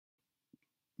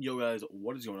Yo guys,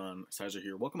 what is going on? Sizer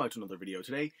here. Welcome back to another video.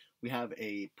 Today we have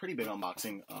a pretty big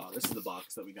unboxing. This is the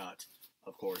box that we got,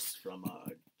 of course, from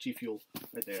GFUEL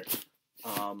right there.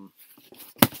 I'm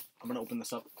gonna open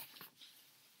this up.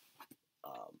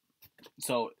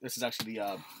 So this is actually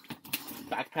the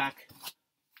backpack,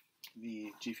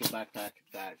 the GFUEL backpack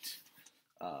that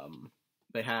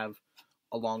they have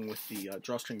along with the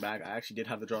drawstring bag. I actually did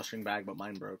have the drawstring bag, but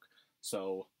mine broke,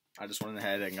 so I just went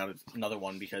ahead and got another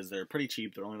one because they're pretty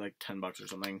cheap. They're only like $10 or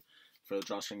something for the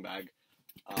drawstring bag.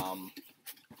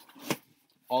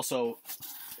 Also,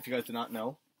 if you guys did not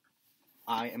know,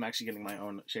 I am actually getting my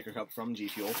own shaker cup from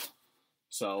GFUEL.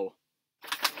 So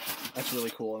that's really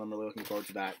cool, and I'm really looking forward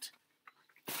to that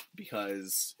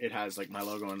because it has like my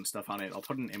logo and stuff on it. I'll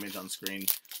put an image on screen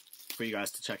for you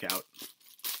guys to check out.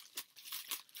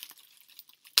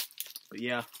 But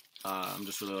yeah, I'm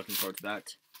just really looking forward to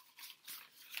that.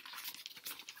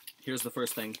 Here's the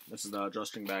first thing. This is the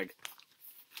drawstring bag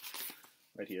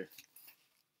right here.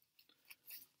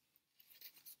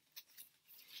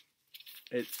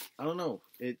 I don't know,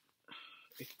 it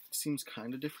seems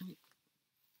kind of different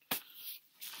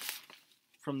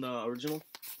from the original,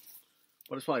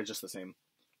 but it's probably just the same.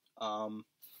 And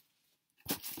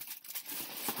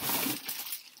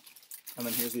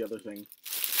then here's the other thing,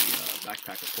 the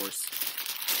backpack, of course.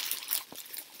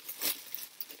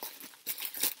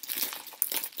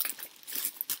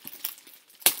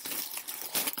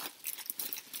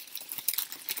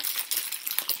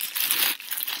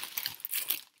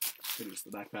 Here's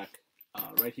the backpack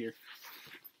right here.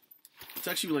 It's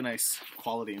actually really nice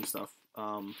quality and stuff.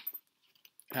 It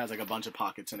has like a bunch of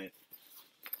pockets in it.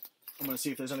 I'm going to see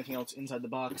if there's anything else inside the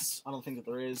box. I don't think that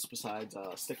there is, besides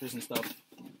stickers and stuff.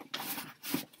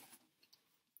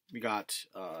 We got,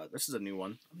 this is a new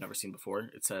one I've never seen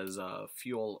before. It says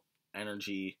Fuel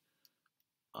Energy,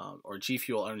 or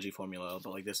GFUEL Energy Formula,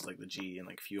 but like this is like the G and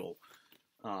like fuel.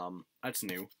 That's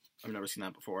new. I've never seen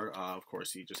that before. Of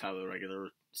course, you just have a regular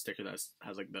sticker that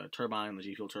has like the turbine, the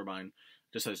GFUEL turbine.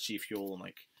 Just has GFUEL and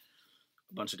like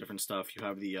a bunch of different stuff. You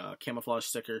have the camouflage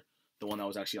sticker, the one that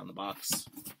was actually on the box,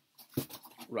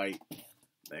 right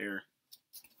there.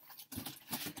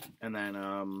 And then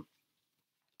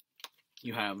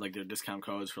you have like the discount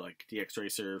codes for like DX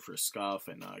Racer, for Scuff,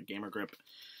 and Gamer Grip.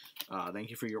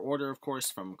 Thank you for your order, of course,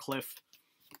 from Cliff.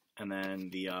 And then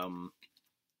the a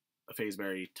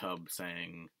Fazeberry tub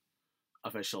saying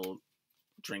official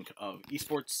drink of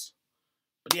esports.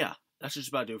 But yeah, that's just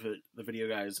about it for the video,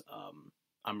 guys.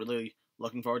 I'm really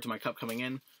looking forward to my cup coming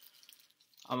in.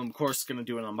 I'm of course gonna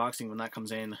do an unboxing when that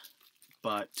comes in.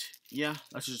 But yeah,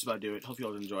 that's just about it. Hope you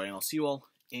all enjoy, and I'll see you all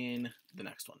in the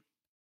next one.